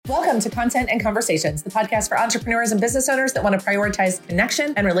Welcome to Content and Conversations, the podcast for entrepreneurs and business owners that want to prioritize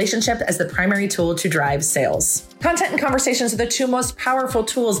connection and relationship as the primary tool to drive sales. Content and conversations are the two most powerful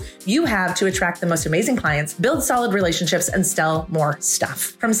tools you have to attract the most amazing clients, build solid relationships, and sell more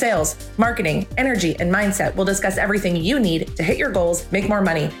stuff. From sales, marketing, energy, and mindset, we'll discuss everything you need to hit your goals, make more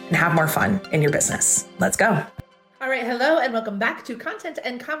money, and have more fun in your business. Let's go. All right, hello, and welcome back to Content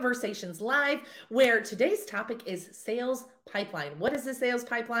and Conversations Live, where today's topic is sales pipeline. What is the sales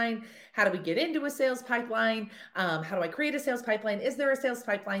pipeline? How do we get into a sales pipeline? How do I create a sales pipeline? Is there a sales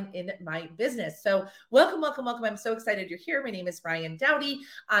pipeline in my business? So welcome. I'm so excited you're here. My name is Ryan Dowdy.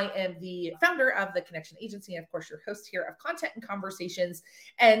 I am the founder of the Connection Agency, and of course, your host here of Content and Conversations.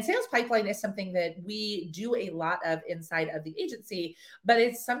 And sales pipeline is something that we do a lot of inside of the agency, but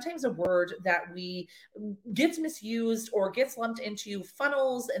it's sometimes a word that gets misused or gets lumped into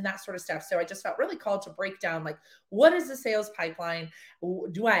funnels and that sort of stuff. So I just felt really called to break down, like, what is the sales pipeline?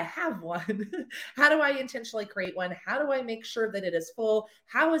 Do I have one? How do I intentionally create one? How do I make sure that it is full?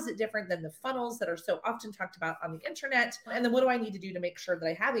 How is it different than the funnels that are so often talked about on the internet? And then what do I need to do to make sure that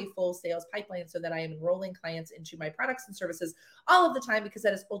I have a full sales pipeline so that I am enrolling clients into my products and services all of the time? Because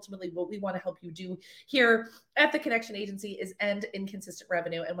that is ultimately what we want to help you do here at the Connection Agency, is end in consistent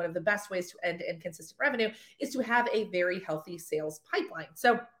revenue. And one of the best ways to end in consistent revenue is to have a very healthy sales pipeline.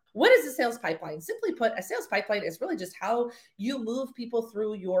 So what is a sales pipeline? Simply put, a sales pipeline is really just how you move people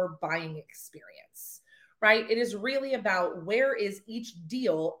through your buying experience, right? It is really about where is each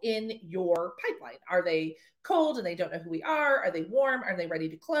deal in your pipeline. Are they cold and they don't know who we are? Are they warm? Are they ready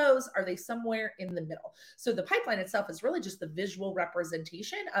to close? Are they somewhere in the middle? So the pipeline itself is really just the visual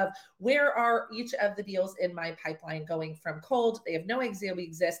representation of where are each of the deals in my pipeline going from cold, they have no idea we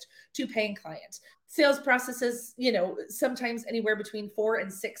exist, to paying client. Sales processes, sometimes anywhere between 4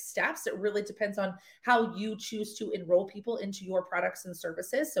 and 6 steps. It really depends on how you choose to enroll people into your products and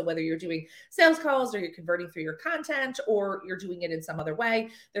services. So whether you're doing sales calls or you're converting through your content or you're doing it in some other way,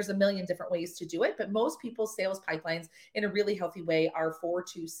 there's a million different ways to do it. But most people's sales pipelines in a really healthy way are 4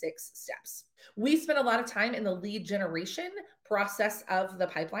 to 6 steps. We spend a lot of time in the lead generation process of the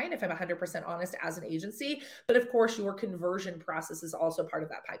pipeline, if I'm 100% honest, as an agency. But of course, your conversion process is also part of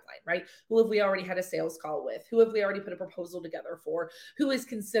that pipeline, right? Who have we already had a sales call with? Who have we already put a proposal together for? Who is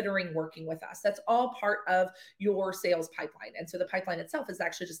considering working with us? That's all part of your sales pipeline. And so the pipeline itself is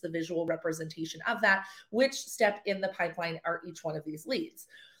actually just the visual representation of that. Which step in the pipeline are each one of these leads?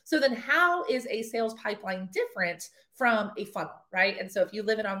 So then how is a sales pipeline different from a funnel, right? And so if you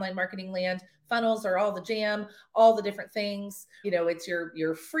live in online marketing land, funnels are all the jam, all the different things. It's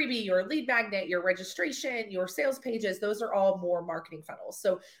your freebie, your lead magnet, your registration, your sales pages. Those are all more marketing funnels.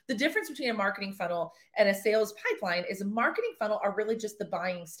 So the difference between a marketing funnel and a sales pipeline is a marketing funnel are really just the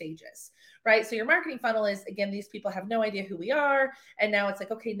buying stages, right? So your marketing funnel is, again, these people have no idea who we are. And now it's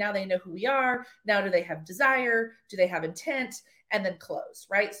like, okay, now they know who we are. Now do they have desire? Do they have intent? And then close,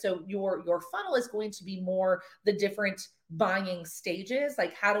 right? So your funnel is going to be more the different buying stages,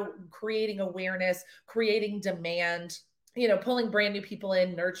 like creating awareness, creating demand, pulling brand new people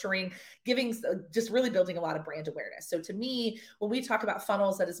in, nurturing, giving, just really building a lot of brand awareness. So to me, when we talk about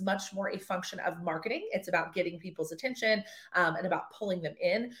funnels, that is much more a function of marketing. It's about getting people's attention and about pulling them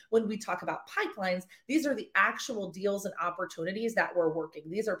in. When we talk about pipelines, these are the actual deals and opportunities that we're working.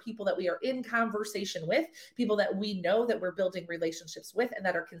 These are people that we are in conversation with, people that we know that we're building relationships with and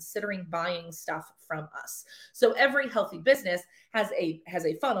that are considering buying stuff from us. So every healthy business has a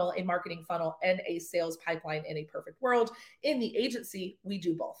funnel, a marketing funnel, and a sales pipeline in a perfect world. In the agency, we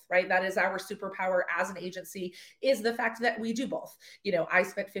do both, right? That is our superpower as an agency, is the fact that we do both. I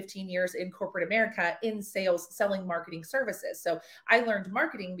spent 15 years in corporate America in sales, selling marketing services. So I learned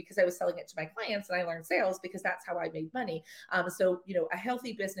marketing because I was selling it to my clients, and I learned sales because that's how I made money. So a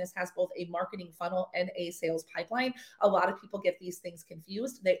healthy business has both a marketing funnel and a sales pipeline. A lot of people get these things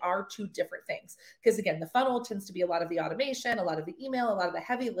confused. They are two different things. Because again, the funnel tends to be a lot of the automation, a lot of the email, a lot of the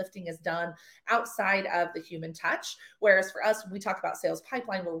heavy lifting is done outside of the human touch. Whereas for us, when we talk about sales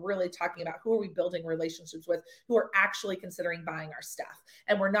pipeline, we're really talking about who are we building relationships with, who are actually considering buying our stuff.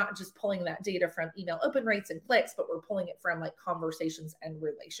 And we're not just pulling that data from email open rates and clicks, but we're pulling it from like conversations and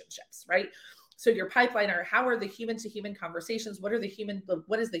relationships, right? So your pipeline are, how are the human to human conversations? What is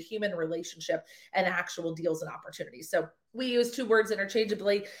the human relationship and actual deals and opportunities? So we use two words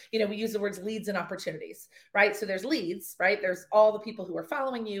interchangeably. We use the words leads and opportunities, right? So there's leads, right? There's all the people who are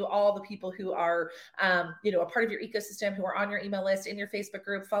following you, all the people who are, a part of your ecosystem, who are on your email list, in your Facebook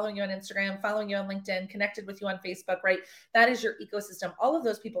group, following you on Instagram, following you on LinkedIn, connected with you on Facebook, right? That is your ecosystem. All of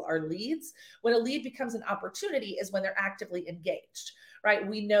those people are leads. When a lead becomes an opportunity is when they're actively engaged, right?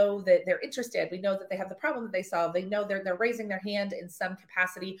 We know that they're interested. We know that they have the problem that they solve. They know they're raising their hand in some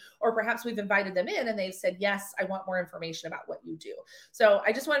capacity, or perhaps we've invited them in and they've said, yes, I want more information about what you do. So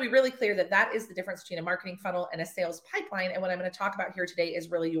I just want to be really clear that that is the difference between a marketing funnel and a sales pipeline. And what I'm going to talk about here today is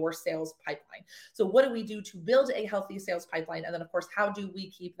really your sales pipeline. So what do we do to build a healthy sales pipeline? And then of course, how do we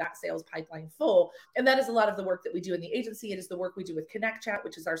keep that sales pipeline full? And that is a lot of the work that we do in the agency. It is the work we do with Connect Chat,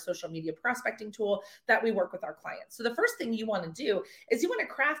 which is our social media prospecting tool that we work with our clients. So the first thing you want to do is you want to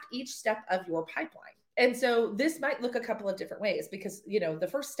craft each step of your pipeline. And so this might look a couple of different ways because, the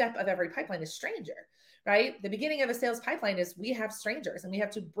first step of every pipeline is stranger, right? The beginning of a sales pipeline is we have strangers and we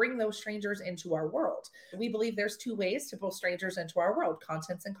have to bring those strangers into our world. We believe there's two ways to pull strangers into our world: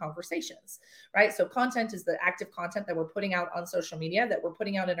 contents and conversations, right? So content is the active content that we're putting out on social media, that we're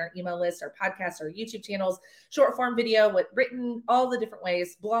putting out in our email list, our podcasts, our YouTube channels, short form video, written, all the different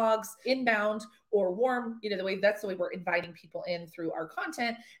ways, blogs, inbound or warm, that's the way we're inviting people in through our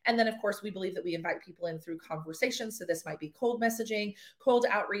content. And then of course, we believe that we invite people in through conversations. So this might be cold messaging, cold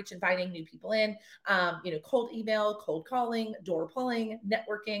outreach, inviting new people in, cold email, cold calling, door pulling,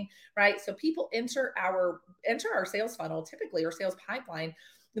 networking, right? So people enter our sales funnel, typically, or sales pipeline,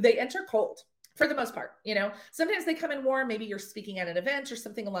 they enter cold. For the most part, sometimes they come in warm. Maybe you're speaking at an event or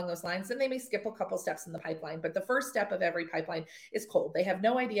something along those lines, then they may skip a couple steps in the pipeline. But the first step of every pipeline is cold. They have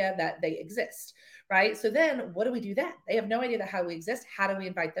no idea that they exist, right? So then what do we do then? They have no idea that how we exist. How do we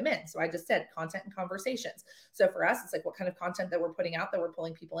invite them in? So I just said content and conversations. So for us, it's like, what kind of content that we're putting out, that we're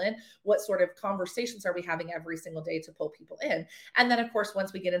pulling people in? What sort of conversations are we having every single day to pull people in? And then of course,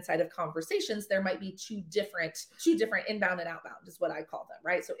 once we get inside of conversations, there might be two different inbound and outbound is what I call them,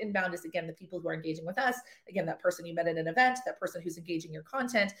 right? So inbound is, again, the people who are engaging with us. Again, that person you met at an event, that person who's engaging your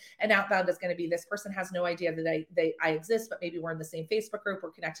content. And outbound is going to be, this person has no idea that I exist, but maybe we're in the same Facebook group,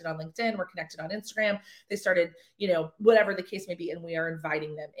 we're connected on LinkedIn, we're connected on Instagram. They started, whatever the case may be, and we are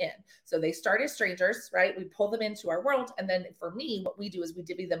inviting them in. So they start as strangers, right? We pull them into our world. And then for me, what we do is we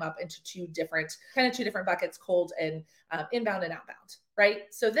divvy them up into two different buckets: cold and inbound and outbound. Right?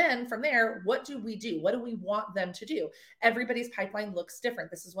 So then from there, what do we do? What do we want them to do? Everybody's pipeline looks different.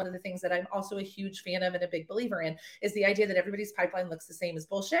 This is one of the things that I'm also a huge fan of and a big believer in, is the idea that everybody's pipeline looks the same is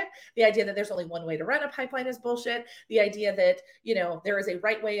bullshit. The idea that there's only one way to run a pipeline is bullshit. The idea that, there is a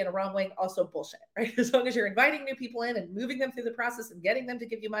right way and a wrong way, also bullshit, right? As long as you're inviting new people in and moving them through the process and getting them to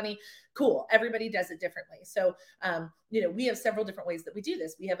give you money, cool. Everybody does it differently. So, we have several different ways that we do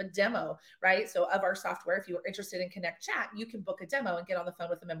this. We have a demo, right? So of our software, if you are interested in Connect Chat, you can book a demo and get on the phone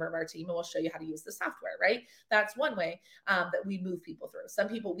with a member of our team and we'll show you how to use the software, right? That's one way that we move people through. Some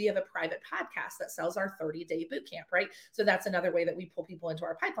people, we have a private podcast that sells our 30-day boot camp, right? So that's another way that we pull people into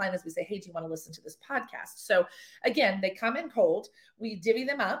our pipeline, is we say, hey, do you want to listen to this podcast? So again, they come in cold, we divvy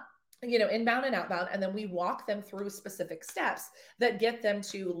them up, inbound and outbound, and then we walk them through specific steps that get them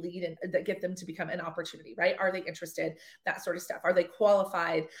to lead and that get them to become an opportunity, right? Are they interested? That sort of stuff. Are they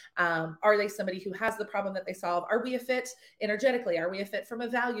qualified? Are they somebody who has the problem that they solve? Are we a fit energetically? Are we a fit from a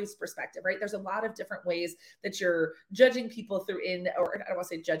values perspective, right? There's a lot of different ways that you're judging people through or I don't want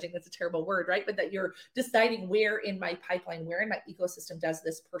to say judging, that's a terrible word, right? But that you're deciding where in my pipeline, where in my ecosystem does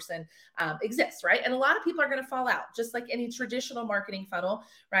this person exist, right? And a lot of people are going to fall out, just like any traditional marketing funnel,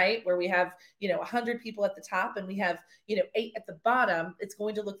 right? Where we have, 100 people at the top and we have, 8 at the bottom. It's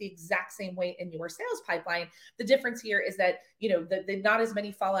going to look the exact same way in your sales pipeline. The difference here is that, the not as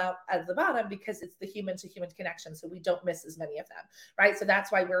many fall out at the bottom because it's the human to human connection. So we don't miss as many of them, right? So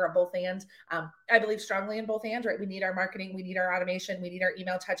that's why we're a both and. I believe strongly in both and, right? We need our marketing, we need our automation, we need our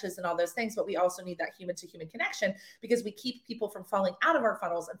email touches and all those things, but we also need that human to human connection, because we keep people from falling out of our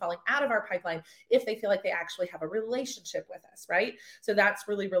funnels and falling out of our pipeline if they feel like they actually have a relationship with us, right? So that's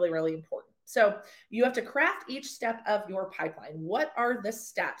really, really, really important. So you have to craft each step of your pipeline. What are the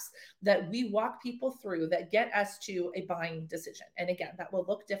steps that we walk people through that get us to a buying decision? And again, that will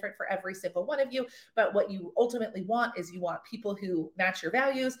look different for every single one of you. But what you ultimately want is, you want people who match your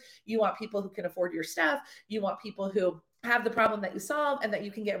values. You want people who can afford your stuff. You want people who have the problem that you solve and that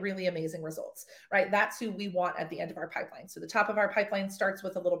you can get really amazing results, right? That's who we want at the end of our pipeline. So the top of our pipeline starts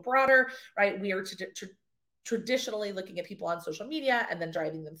with a little broader, right? We are traditionally looking at people on social media and then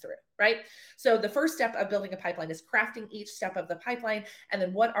driving them through, right? So the first step of building a pipeline is crafting each step of the pipeline. And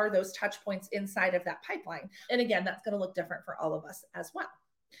then what are those touch points inside of that pipeline? And again, that's going to look different for all of us as well.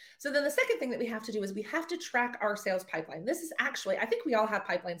 So then the second thing that we have to do is we have to track our sales pipeline. This is actually, I think we all have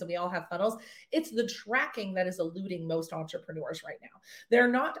pipelines and we all have funnels. It's the tracking that is eluding most entrepreneurs right now. They're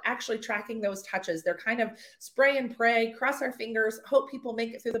not actually tracking those touches. They're kind of spray and pray, cross our fingers, hope people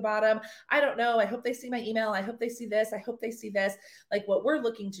make it through the bottom. I don't know. I hope they see my email. I hope they see this. I hope they see this. Like what we're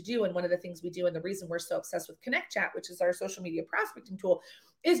looking to do, and one of the things we do, and the reason we're so obsessed with Connect Chat, which is our social media prospecting tool,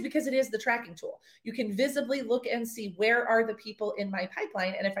 is because it is the tracking tool. You can visibly look and see where are the people in my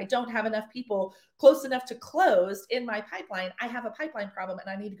pipeline. And if I don't have enough people close enough to close in my pipeline, I have a pipeline problem and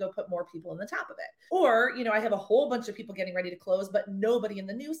I need to go put more people in the top of it. Or, I have a whole bunch of people getting ready to close, but nobody in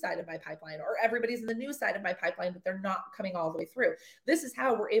the new side of my pipeline, or everybody's in the new side of my pipeline, but they're not coming all the way through. This is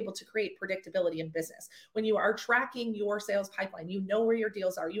how we're able to create predictability in business. When you are tracking your sales pipeline, you know where your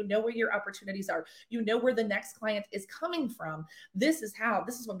deals are, you know where your opportunities are, you know where the next client is coming from. This is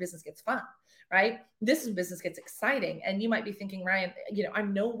when business gets fun, right? This is when business gets exciting. And you might be thinking, Ryan,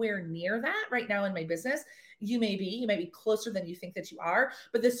 I'm nowhere near that right now in my business. You may be closer than you think that you are,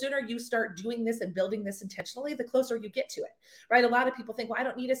 but the sooner you start doing this and building this intentionally, the closer you get to it, right? A lot of people think, well, I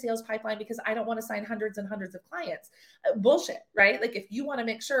don't need a sales pipeline because I don't want to sign hundreds and hundreds of clients. Bullshit, right? Like if you want to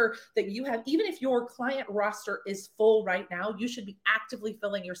make sure that you have, even if your client roster is full right now, you should be actively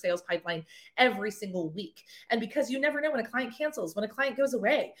filling your sales pipeline every single week. And because you never know when a client cancels, when a client goes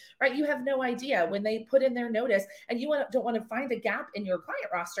away, right? You have no idea when they put in their notice, and you don't want to find a gap in your client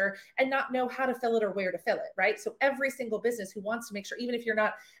roster and not know how to fill it or where to fill it. Right? So every single business who wants to make sure, even if you're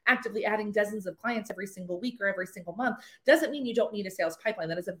not actively adding dozens of clients every single week or every single month, doesn't mean you don't need a sales pipeline.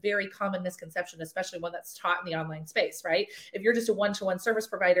 That is a very common misconception, especially one that's taught in the online space, right? If you're just a one-to-one service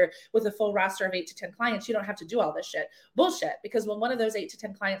provider with a full roster of 8 to 10 clients, you don't have to do all this shit. Bullshit. Because when one of those 8 to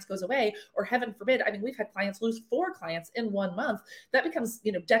 10 clients goes away, or heaven forbid, we've had clients lose 4 clients in 1 month, that becomes,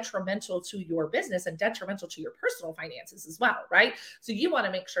 detrimental to your business and detrimental to your personal finances as well, right? So you want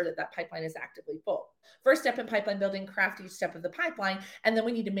to make sure that that pipeline is actively full. First step in pipeline building, craft each step of the pipeline. And then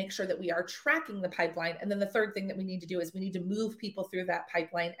we need to make sure that we are tracking the pipeline. And then the third thing that we need to do is we need to move people through that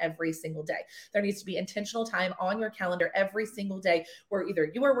pipeline every single day. There needs to be intentional time on your calendar every single day where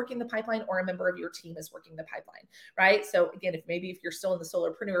either you are working the pipeline or a member of your team is working the pipeline, right? So again, if you're still in the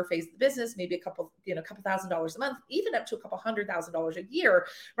solopreneur phase of the business, maybe a couple $1,000s a month, even up to a couple $100,000 a year,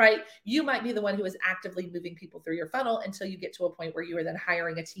 right? You might be the one who is actively moving people through your funnel until you get to a point where you are then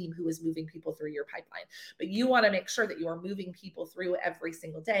hiring a team who is moving people through your pipeline. But you want to make sure that you are moving people through every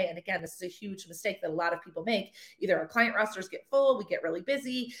single day. And again, this is a huge mistake that a lot of people make. Either our client rosters get full, we get really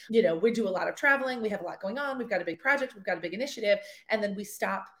busy, we do a lot of traveling, we have a lot going on, we've got a big project, we've got a big initiative, and then we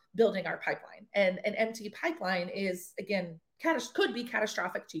stop building our pipeline. And an empty pipeline is, again, could be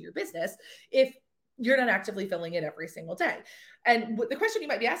catastrophic to your business if you're not actively filling it every single day. And the question you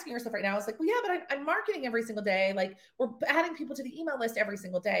might be asking yourself right now is like, well, yeah, but I'm marketing every single day. Like we're adding people to the email list every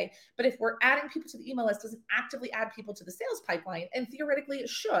single day. But if we're adding people to the email list, doesn't actively add people to the sales pipeline. And theoretically it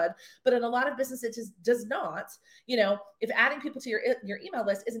should, but in a lot of businesses it just does not. If adding people to your email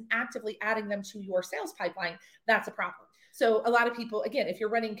list isn't actively adding them to your sales pipeline, that's a problem. So a lot of people, again, if you're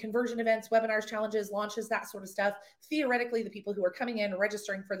running conversion events, webinars, challenges, launches, that sort of stuff, theoretically, the people who are coming in,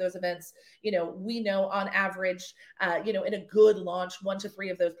 registering for those events, we know on average, in a good launch, 1 to 3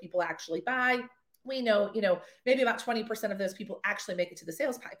 of those people actually buy. We know, maybe about 20% of those people actually make it to the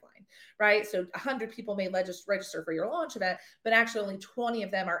sales pipeline, right? So 100 people may register for your launch event, but actually only 20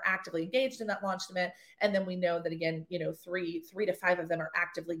 of them are actively engaged in that launch event. And then we know that again, 3 to 5 of them are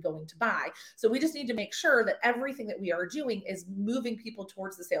actively going to buy. So we just need to make sure that everything that we are doing is moving people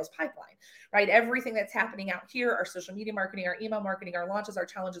towards the sales pipeline, right? Everything that's happening out here, our social media marketing, our email marketing, our launches, our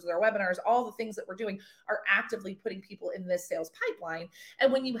challenges, our webinars, all the things that we're doing are actively putting people in this sales pipeline.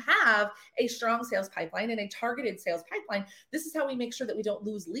 And when you have a strong sales pipeline and a targeted sales pipeline, this is how we make sure that we don't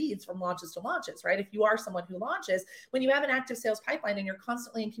lose leads from launches to launches, right? If you are someone who launches, when you have an active sales pipeline and you're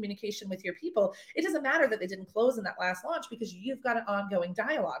constantly in communication with your people, it doesn't matter that they didn't close in that last launch because you've got an ongoing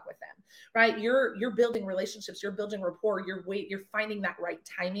dialogue with them, right? You're building relationships, you're building rapport, you're finding that right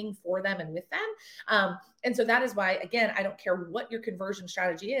timing for them and with them. And so that is why, again, I don't care what your conversion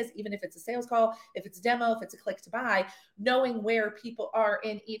strategy is, even if it's a sales call, if it's a demo, if it's a click to buy, knowing where people are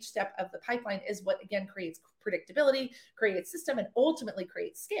in each step of the pipeline is what, again, creates predictability, creates system, and ultimately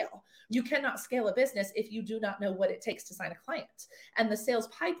creates scale. You cannot scale a business if you do not know what it takes to sign a client. And the sales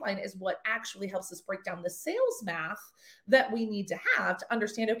pipeline is what actually helps us break down the sales math that we need to have to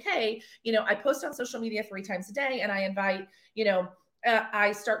understand, okay, I post on social media 3 times a day and I invite,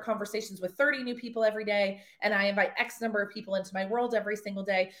 I start conversations with 30 new people every day, and I invite X number of people into my world every single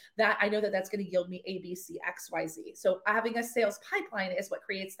day, that I know that that's going to yield me A, B, C, X, Y, Z. So having a sales pipeline is what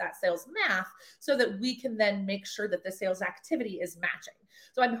creates that sales math so that we can then make sure that the sales activity is matching.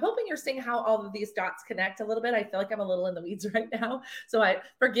 So I'm hoping you're seeing how all of these dots connect a little bit. I feel like I'm a little in the weeds right now. So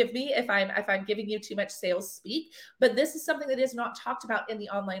forgive me if I'm giving you too much sales speak, but this is something that is not talked about in the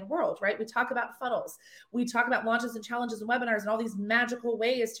online world, right? We talk about funnels. We talk about launches and challenges and webinars and all these magical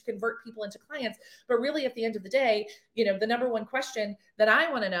ways to convert people into clients. But really at the end of the day, the number one question that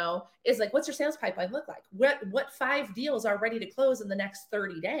I want to know is like, what's your sales pipeline look like? What 5 deals are ready to close in the next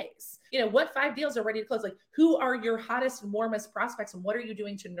 30 days? What 5 deals are ready to close? Like, who are your hottest and warmest prospects, and what are you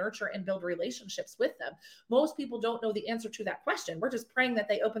doing to nurture and build relationships with them? Most people don't know the answer to that question. We're just praying that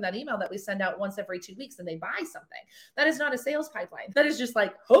they open that email that we send out once every 2 weeks and they buy something. That is not a sales pipeline. That is just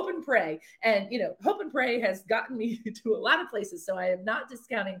like hope and pray. And, hope and pray has gotten me to a lot of places. So I am not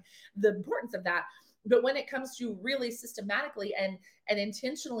discounting the importance of that. But when it comes to really systematically and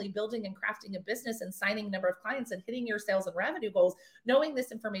intentionally building and crafting a business and signing a number of clients and hitting your sales and revenue goals, knowing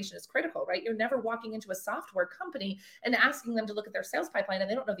this information is critical, right? You're never walking into a software company and asking them to look at their sales pipeline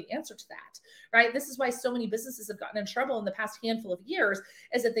and they don't know the answer to that, right? This is why so many businesses have gotten in trouble in the past handful of years,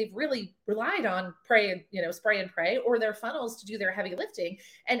 is that they've really relied on spray and pray, or their funnels to do their heavy lifting.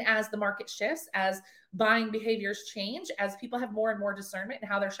 And as the market shifts, as buying behaviors change, as people have more and more discernment in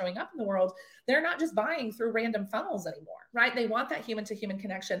how they're showing up in the world, they're not just buying through random funnels anymore, right? They want that human to human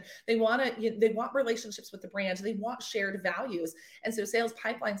connection. They want relationships with the brand. They want shared values. And so sales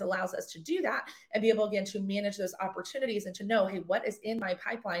pipelines allows us to do that and be able, again, to manage those opportunities and to know, hey, what is in my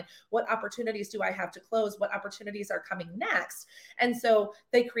pipeline? What opportunities do I have to close? What opportunities are coming next? And so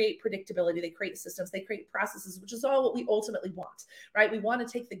they create predictability. They create systems. They create processes, which is all what we ultimately want, right? We want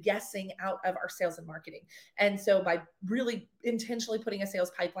to take the guessing out of our sales and marketing. And so by really intentionally putting a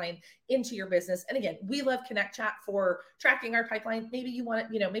sales pipeline into your business, and again, we love Connect Chat for tracking our pipeline. Maybe you want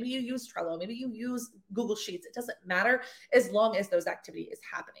it, maybe you use Trello, maybe you use Google Sheets. It doesn't matter as long as those activity is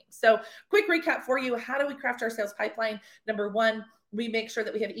happening. So quick recap for you. How do we craft our sales pipeline? Number one, we make sure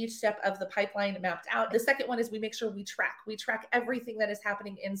that we have each step of the pipeline mapped out. The second one is we make sure we track everything that is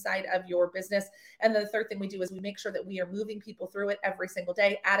happening inside of your business. And the third thing we do is we make sure that we are moving people through it every single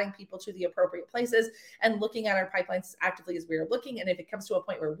day, adding people to the appropriate places and looking at our pipelines as actively as we are looking. And if it comes to a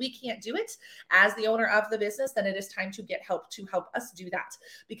point where we can't do it as the owner of the business, then it is time to get help to help us do that,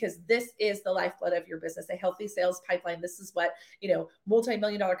 because this is the lifeblood of your business, a healthy sales pipeline. This is what,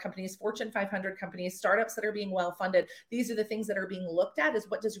 multi-million-dollar companies, Fortune 500 companies, startups that are being well-funded, these are the things that are being looked at, is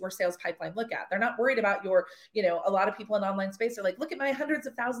what does your sales pipeline look at? They're not worried about your, a lot of people in online space are like, look at my hundreds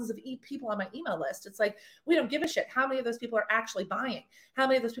of thousands of people on my email list. It's like, we don't give a shit how many of those people are actually buying, how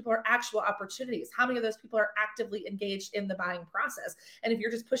many of those people are actual opportunities, how many of those people are actively engaged in the buying process. And if you're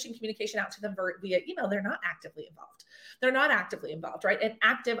just pushing communication out to them via email, they're not actively involved. They're not actively involved, right? An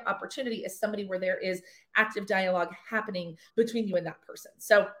active opportunity is somebody where there is active dialogue happening between you and that person.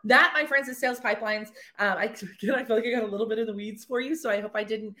 So that, my friends, is sales pipelines. I feel like I got a little bit in the weeds for you, so I hope I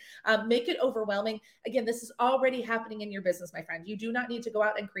didn't make it overwhelming. Again, this is already happening in your business, my friend. You do not need to go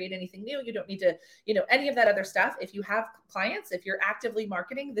out and create anything new. You don't need to, any of that other stuff. If you have clients, if you're actively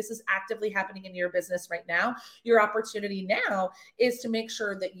marketing, this is actively happening in your business right now. Your opportunity now is to make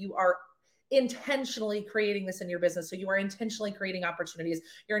sure that you are intentionally creating this in your business. So you are intentionally creating opportunities.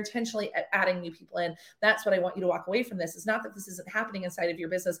 You're intentionally adding new people in. That's what I want you to walk away from this. It's not that this isn't happening inside of your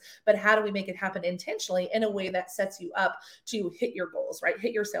business, but how do we make it happen intentionally in a way that sets you up to hit your goals, right?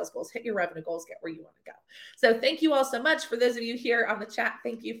 Hit your sales goals, hit your revenue goals, get where you want to go. So thank you all so much. For those of you here on the chat,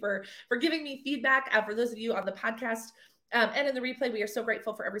 thank you for giving me feedback. For those of you on the podcast, and in the replay, we are so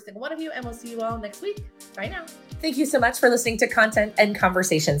grateful for every single one of you, and we'll see you all next week. Bye now. Thank you so much for listening to Content and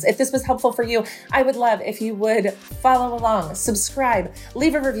Conversations. If this was helpful for you, I would love if you would follow along, subscribe,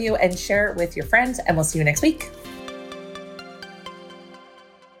 leave a review, and share it with your friends, and we'll see you next week.